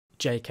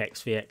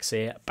JKXVX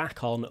here,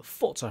 back on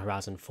Forza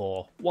Horizon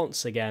 4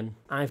 once again.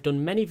 I've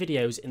done many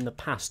videos in the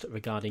past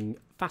regarding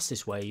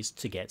fastest ways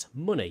to get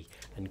money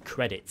and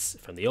credits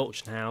from the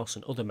auction house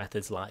and other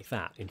methods like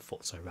that in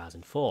Forza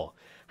Horizon 4.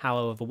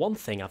 However, one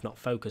thing I've not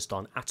focused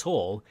on at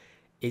all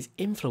is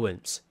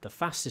influence, the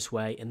fastest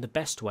way and the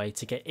best way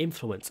to get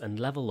influence and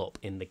level up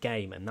in the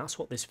game, and that's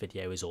what this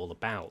video is all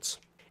about.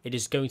 It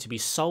is going to be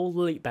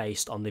solely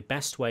based on the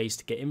best ways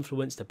to get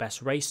influence, the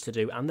best race to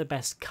do, and the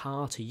best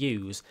car to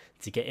use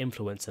to get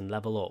influence and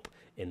level up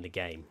in the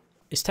game.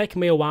 It's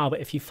taken me a while, but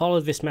if you follow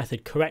this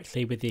method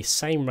correctly with the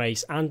same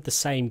race and the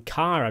same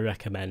car I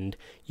recommend,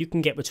 you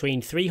can get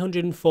between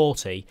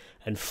 340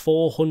 and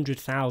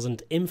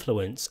 400,000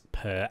 influence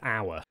per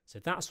hour. So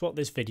that's what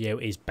this video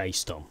is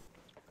based on.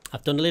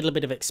 I've done a little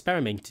bit of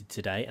experimenting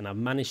today and I've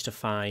managed to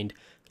find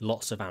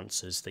lots of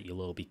answers that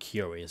you'll all be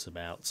curious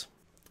about.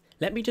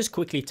 Let me just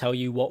quickly tell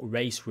you what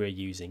race we're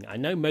using. I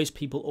know most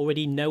people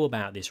already know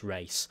about this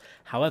race.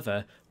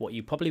 However, what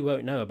you probably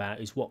won't know about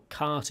is what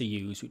car to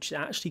use, which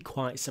actually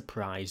quite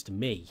surprised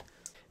me.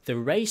 The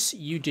race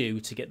you do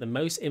to get the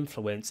most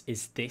influence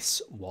is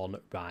this one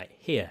right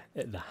here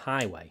at the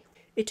highway.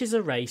 It is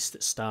a race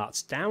that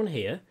starts down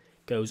here,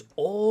 goes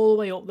all the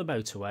way up the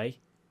motorway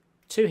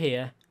to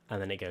here,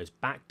 and then it goes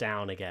back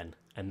down again.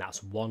 And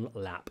that's one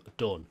lap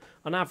done.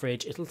 On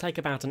average, it'll take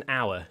about an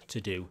hour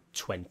to do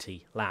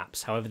 20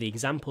 laps. However, the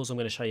examples I'm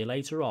going to show you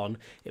later on,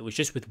 it was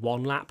just with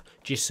one lap,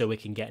 just so we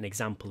can get an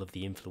example of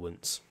the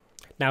influence.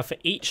 Now for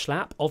each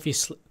lap,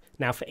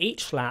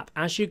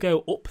 as you go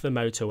up the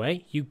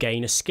motorway, you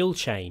gain a skill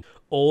chain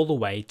all the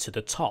way to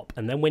the top.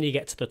 And then when you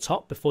get to the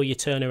top, before you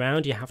turn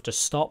around, you have to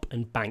stop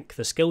and bank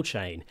the skill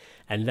chain.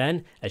 And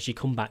then as you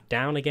come back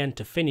down again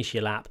to finish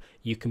your lap,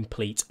 you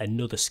complete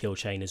another skill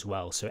chain as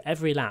well. So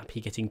every lap,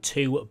 you're getting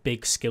 2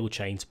 big skill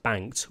chains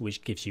banked,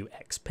 which gives you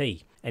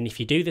XP. And if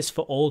you do this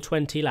for all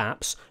 20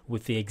 laps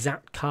with the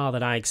exact car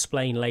that I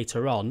explain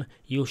later on,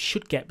 you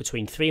should get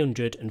between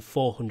 300 and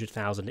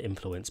 400,000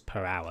 influence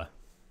per hour.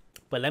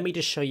 But let me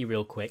just show you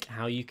real quick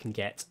how you can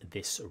get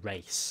this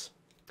race.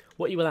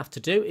 What you will have to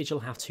do is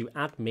you'll have to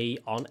add me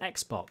on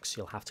Xbox.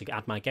 You'll have to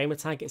add my gamer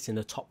tag. It's in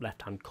the top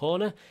left hand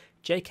corner,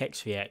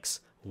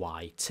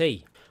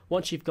 JKXVXYT.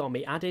 Once you've got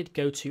me added,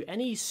 go to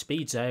any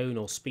speed zone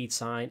or speed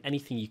sign,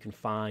 anything you can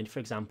find. For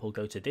example,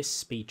 go to this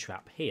speed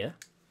trap here.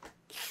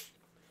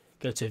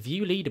 Go to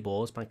view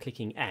leaderboards by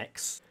clicking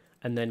X,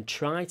 and then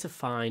try to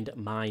find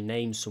my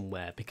name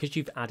somewhere. Because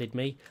you've added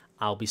me,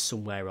 I'll be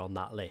somewhere on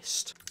that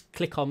list.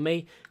 Click on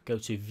me, go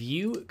to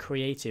view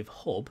creative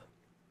hub,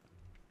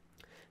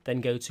 then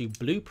go to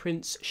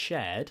blueprints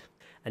shared,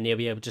 and you'll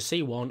be able to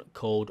see one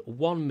called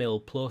 1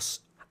 mil plus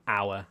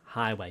hour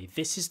highway.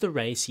 This is the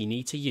race you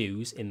need to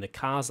use in the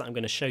cars that I'm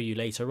going to show you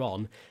later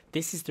on.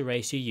 This is the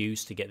race you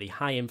use to get the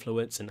high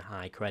influence and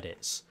high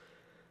credits.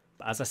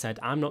 But as I said,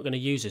 I'm not going to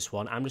use this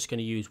one. I'm just going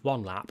to use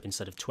 1 lap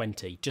instead of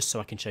 20, just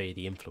so I can show you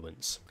the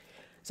influence.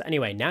 So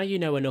anyway, now you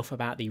know enough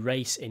about the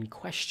race in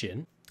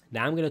question.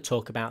 Now I'm going to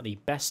talk about the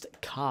best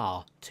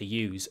car to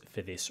use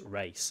for this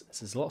race.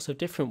 There's lots of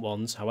different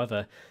ones,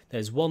 however,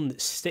 there's one that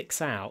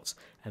sticks out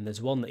and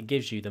there's one that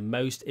gives you the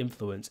most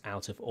influence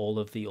out of all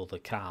of the other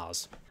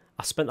cars.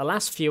 I spent the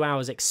last few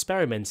hours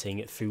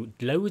experimenting through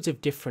loads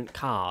of different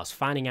cars,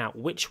 finding out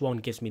which one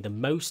gives me the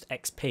most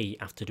XP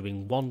after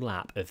doing 1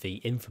 lap of the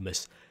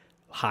infamous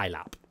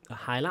highway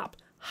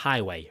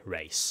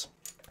race.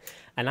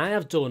 And I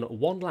have done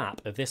 1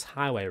 lap of this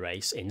highway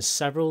race in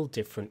several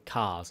different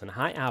cars, and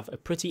I have a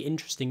pretty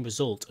interesting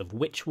result of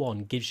which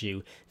one gives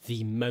you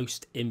the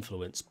most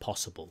influence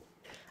possible.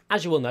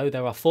 As you will know,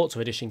 there are Forza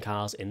Edition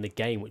cars in the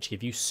game which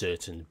give you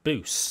certain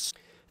boosts.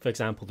 For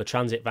example, the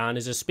Transit van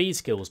is a speed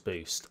skills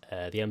boost,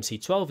 the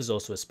MC12 is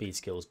also a speed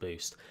skills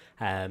boost,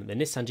 the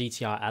Nissan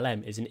GT-R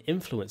LM is an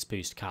influence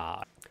boost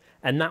car.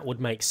 And that would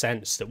make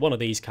sense that one of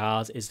these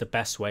cars is the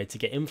best way to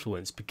get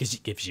influence because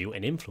it gives you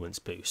an influence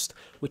boost,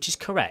 which is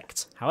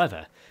correct.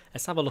 However,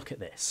 let's have a look at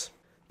this.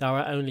 There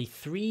are only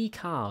 3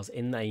 cars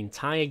in the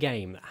entire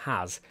game that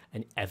has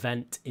an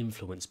event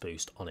influence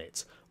boost on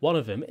it. One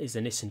of them is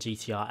the Nissan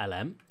GT-R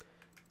LM.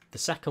 The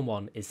second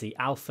one is the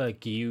Alfa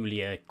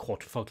Giulia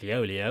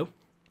Quadrifoglio.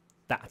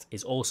 That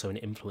is also an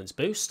influence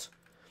boost.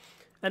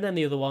 And then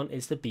the other one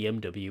is the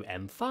BMW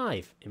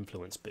M5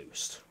 influence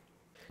boost.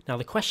 Now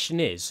the question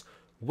is,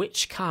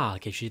 which car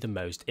gives you the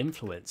most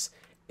influence?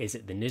 Is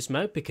it the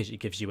Nismo because it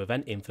gives you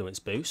event influence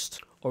boost?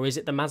 Or is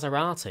it the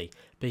Maserati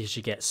because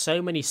you get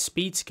so many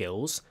speed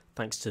skills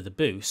thanks to the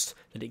boost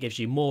that it gives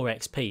you more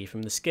XP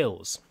from the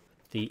skills?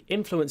 The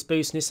influence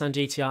boost Nissan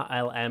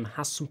GT-R LM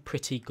has some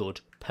pretty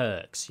good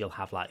perks. You'll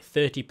have like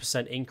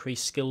 30%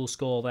 increased skill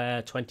score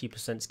there,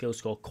 20% skill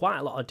score, quite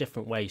a lot of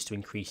different ways to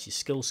increase your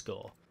skill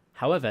score.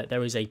 However,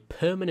 there is a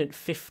permanent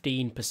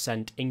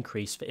 15%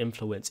 increase for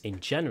influence in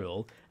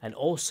general, and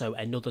also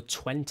another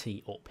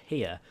 20 up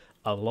here,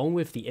 along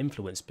with the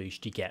influence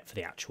boost you get for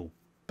the actual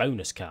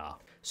bonus car.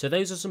 So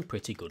those are some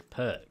pretty good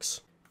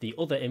perks. The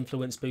other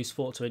influence boost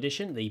Forza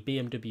Edition, the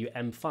BMW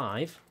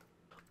M5,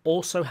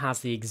 also has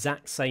the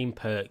exact same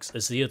perks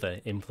as the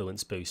other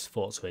Influence Boost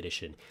Forza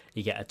Edition.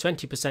 You get a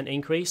 20%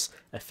 increase,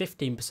 a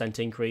 15%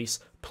 increase,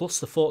 plus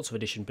the Forza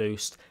Edition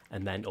boost,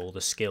 and then all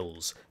the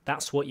skills.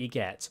 That's what you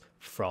get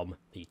from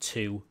the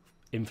two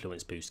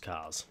Influence Boost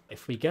cars.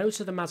 If we go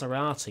to the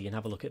Maserati and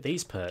have a look at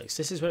these perks,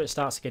 this is where it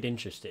starts to get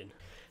interesting.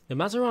 The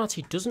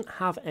Maserati doesn't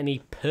have any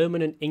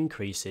permanent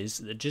increases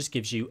that just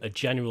gives you a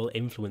general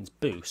influence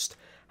boost.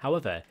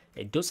 However,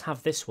 it does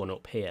have this one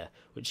up here,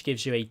 which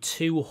gives you a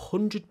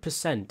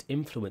 200%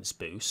 influence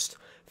boost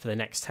for the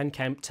next 10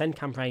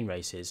 campaign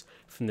races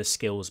from the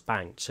skills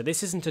banked. So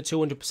this isn't a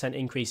 200%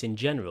 increase in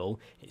general,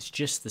 it's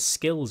just the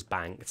skills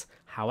banked.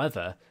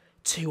 However,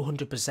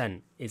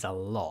 200% is a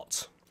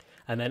lot.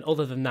 And then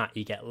other than that,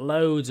 you get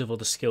loads of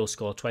other skill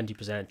score,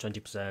 20%,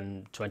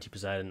 20%,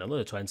 20%,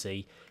 another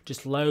 20,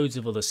 just loads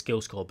of other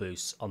skill score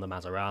boosts on the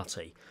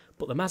Maserati.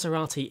 But the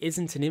Maserati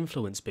isn't an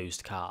influence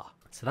boost car,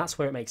 so that's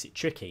where it makes it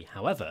tricky.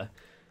 However,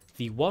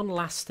 the one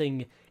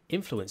lasting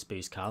influence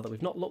boost car that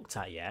we've not looked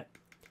at yet,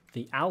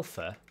 the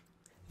Alpha,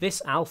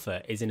 this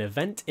Alpha is an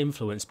event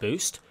influence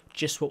boost,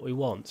 just what we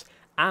want.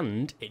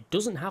 And it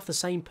doesn't have the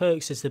same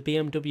perks as the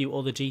BMW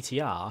or the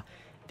GTR.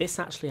 This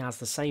actually has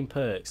the same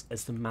perks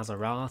as the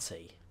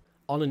Maserati.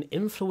 On an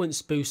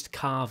influence boost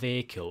car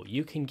vehicle,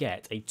 you can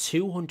get a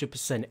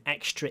 200%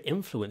 extra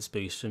influence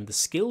boost from the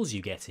skills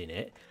you get in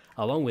it,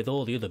 along with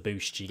all the other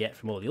boosts you get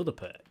from all the other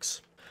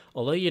perks.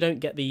 Although you don't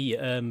get the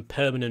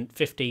permanent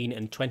 15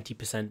 and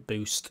 20%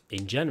 boost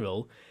in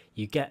general,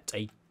 you get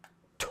a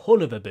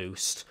ton of a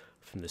boost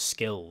from the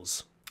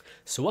skills.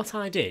 So what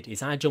I did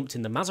is I jumped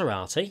in the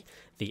Maserati,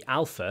 the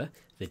Alpha,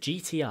 the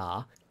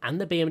GTR, and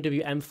the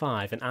BMW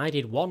M5, and I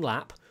did one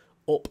lap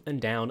up and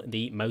down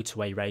the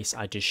motorway race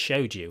I just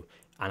showed you.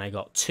 And I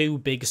got two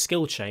big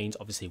skill chains,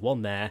 obviously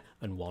one there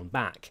and one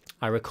back.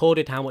 I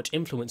recorded how much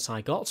influence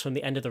I got from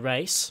the end of the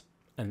race,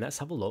 and let's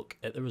have a look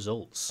at the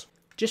results.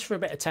 Just for a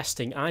bit of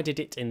testing, I did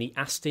it in the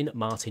Aston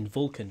Martin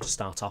Vulcan to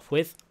start off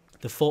with,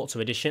 the Forza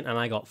Edition, and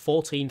I got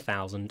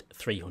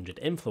 14,300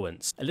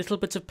 influence. A little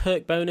bit of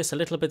perk bonus, a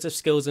little bit of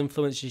skills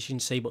influence, as you can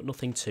see, but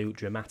nothing too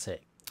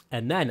dramatic.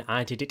 And then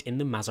I did it in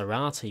the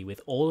Maserati with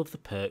all of the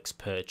perks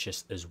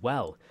purchased as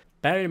well.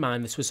 Bear in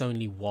mind this was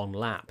only one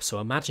lap, so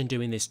imagine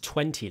doing this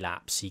 20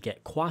 laps, you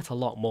get quite a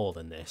lot more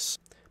than this.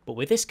 But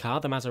with this car,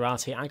 the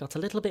Maserati, I got a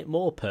little bit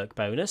more perk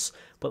bonus,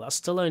 but that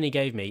still only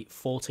gave me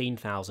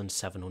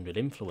 14,700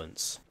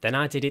 influence. Then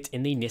I did it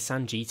in the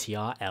Nissan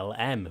GTR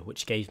LM,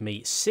 which gave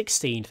me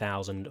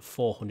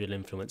 16,400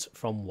 influence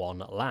from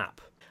one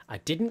lap. I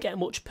didn't get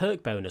much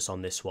perk bonus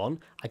on this one.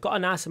 I got a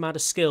nice amount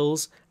of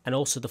skills and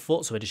also the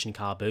Forza Edition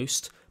car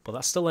boost, but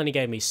that still only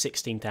gave me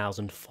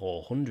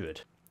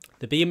 16,400.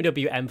 The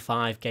BMW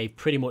M5 gave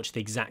pretty much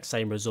the exact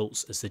same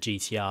results as the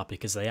GTR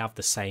because they have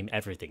the same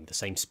everything, the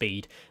same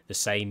speed, the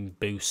same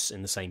boosts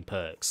and the same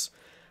perks.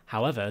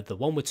 However, the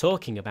one we're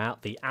talking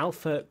about, the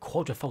Alpha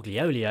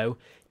Quadrifoglio,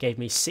 gave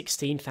me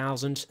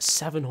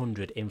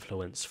 16,700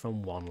 influence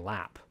from one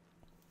lap.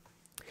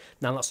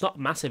 Now that's not a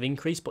massive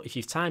increase, but if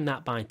you time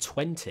that by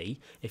 20,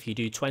 if you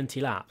do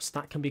 20 laps,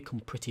 that can become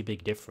a pretty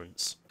big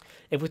difference.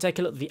 If we take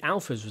a look at the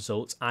Alpha's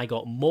results, I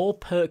got more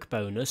perk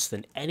bonus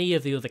than any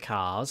of the other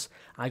cars.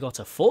 I got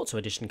a Forza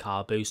Edition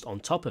car boost on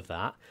top of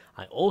that.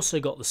 I also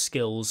got the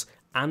skills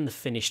and the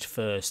finished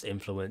first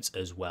influence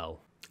as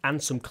well.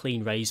 And some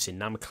clean racing.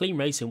 Now my clean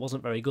racing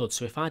wasn't very good,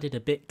 so if I did a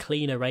bit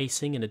cleaner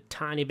racing and a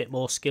tiny bit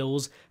more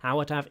skills, I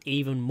would have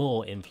even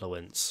more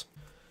influence.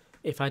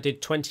 If I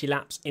did 20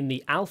 laps in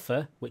the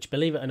Alpha, which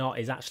believe it or not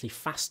is actually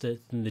faster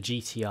than the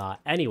GTR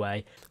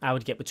anyway, I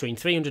would get between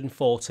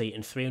 340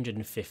 and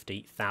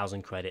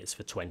 350,000 credits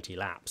for 20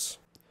 laps.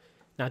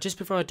 Now just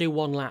before I do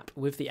one lap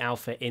with the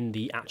Alpha in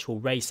the actual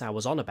race I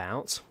was on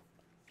about,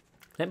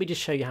 let me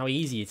just show you how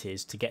easy it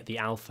is to get the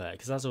Alpha,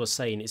 because as I was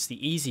saying, it's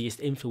the easiest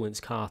influence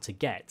car to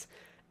get,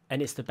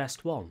 and it's the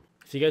best one.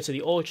 If you go to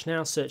the auction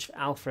now, search for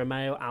Alfa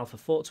Romeo Alpha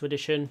Forza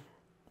Edition,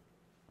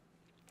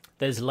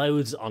 there's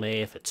loads on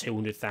here for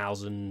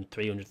 200,000,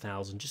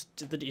 300,000,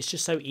 it's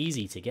just so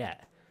easy to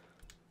get.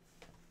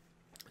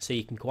 So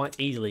you can quite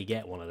easily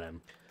get one of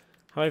them.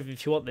 However,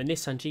 if you want the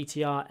Nissan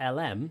GTR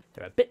LM,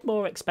 they're a bit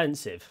more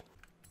expensive.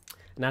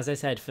 And as I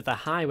said, for the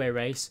highway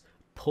race,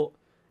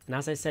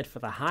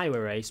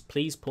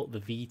 please put the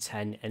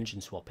V10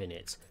 engine swap in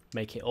it.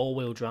 Make it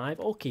all-wheel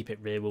drive or keep it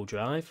rear-wheel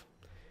drive.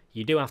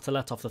 You do have to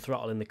let off the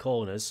throttle in the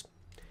corners,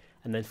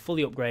 and then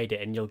fully upgrade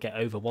it and you'll get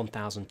over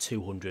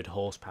 1,200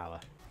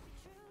 horsepower.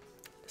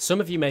 Some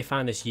of you may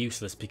find this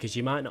useless because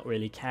you might not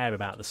really care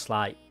about the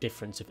slight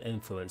difference of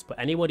influence, but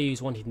anybody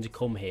who's wanting to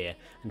come here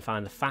and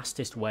find the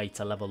fastest way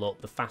to level up,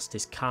 the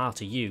fastest car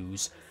to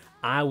use,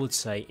 I would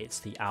say it's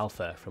the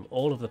Alpha. From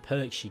all of the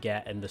perks you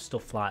get and the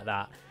stuff like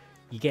that,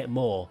 you get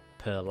more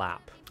per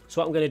lap.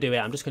 So what I'm going to do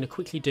here, I'm just going to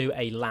quickly do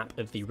a lap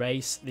of the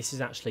race. This is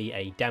actually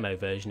a demo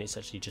version, it's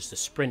actually just a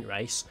sprint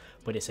race,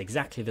 but it's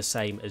exactly the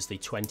same as the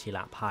 20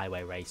 lap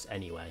highway race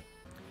anyway.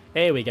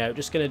 Here we go,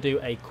 just going to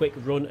do a quick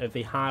run of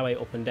the highway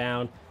up and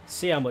down,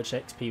 see how much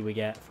XP we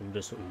get from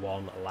just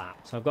one lap.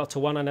 So I've got to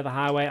one end of the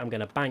highway, I'm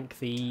going to bank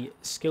the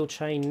skill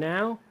chain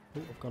now,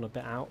 Oh, I've gone a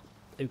bit out.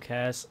 Who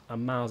cares?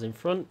 I'm miles in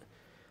front.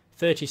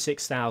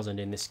 36,000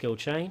 in this skill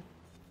chain.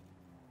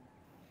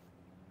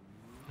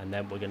 And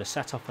then we're going to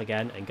set off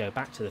again and go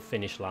back to the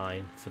finish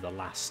line for the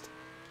last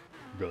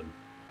run.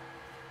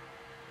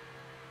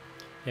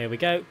 Here we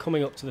go,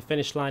 coming up to the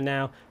finish line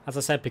now. As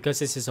I said, because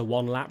this is a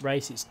 1 lap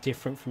race, it's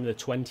different from the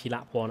 20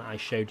 lap one I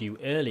showed you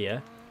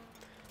earlier.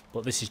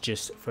 But this is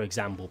just for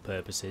example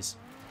purposes.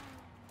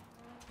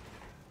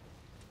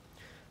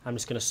 I'm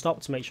just going to stop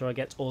to make sure I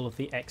get all of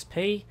the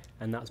XP,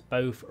 and that's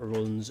both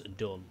runs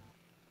done.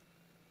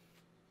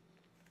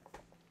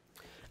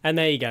 And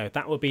there you go,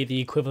 that would be the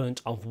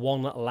equivalent of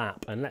 1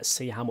 lap. And let's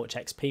see how much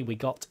XP we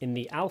got in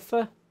the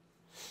alpha.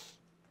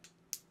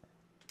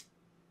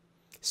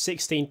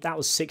 That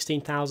was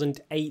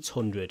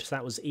 16,800, so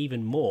that was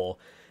even more,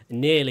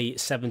 nearly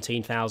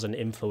 17,000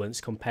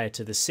 influence compared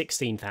to the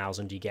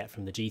 16,000 you get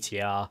from the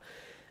GTR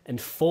and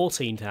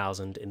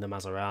 14,000 in the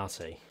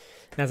Maserati.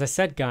 As I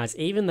said guys,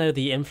 even though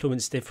the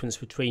influence difference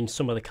between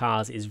some of the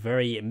cars is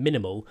very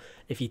minimal,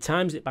 if you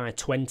times it by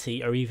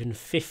 20 or even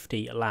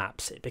 50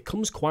 laps, it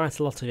becomes quite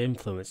a lot of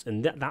influence,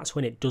 and that's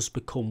when it does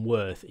become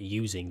worth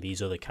using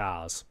these other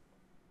cars.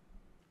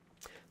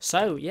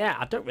 So yeah,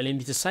 I don't really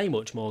need to say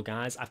much more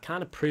guys. I've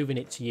kind of proven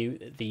it to you.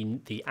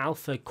 The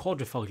Alpha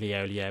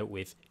Quadrifoglio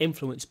with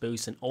influence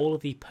boost and all of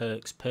the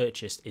perks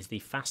purchased is the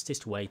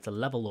fastest way to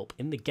level up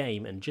in the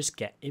game and just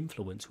get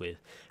influence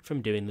with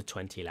from doing the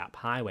 20 lap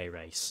highway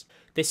race.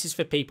 This is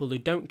for people who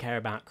don't care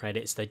about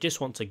credits, they just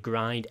want to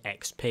grind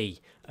XP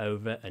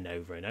over and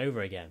over and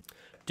over again.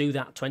 Do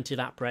that 20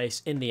 lap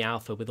race in the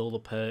Alpha with all the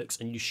perks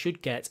and you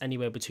should get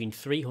anywhere between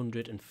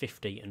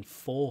 350 and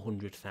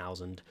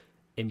 400,000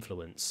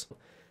 influence.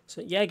 So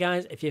yeah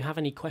guys, if you have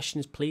any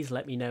questions, please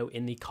let me know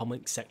in the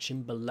comment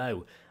section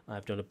below.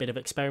 I've done a bit of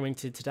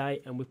experimenting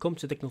today and we've come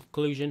to the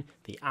conclusion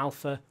the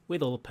Alpha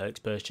with all the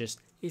perks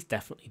purchased is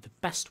definitely the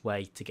best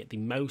way to get the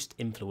most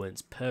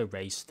influence per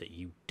race that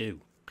you do.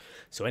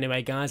 So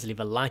anyway guys, leave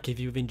a like if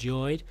you've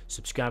enjoyed,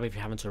 subscribe if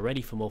you haven't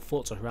already for more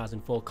Forza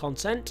Horizon 4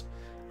 content,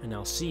 and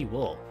I'll see you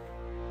all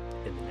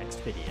in the next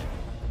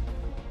video.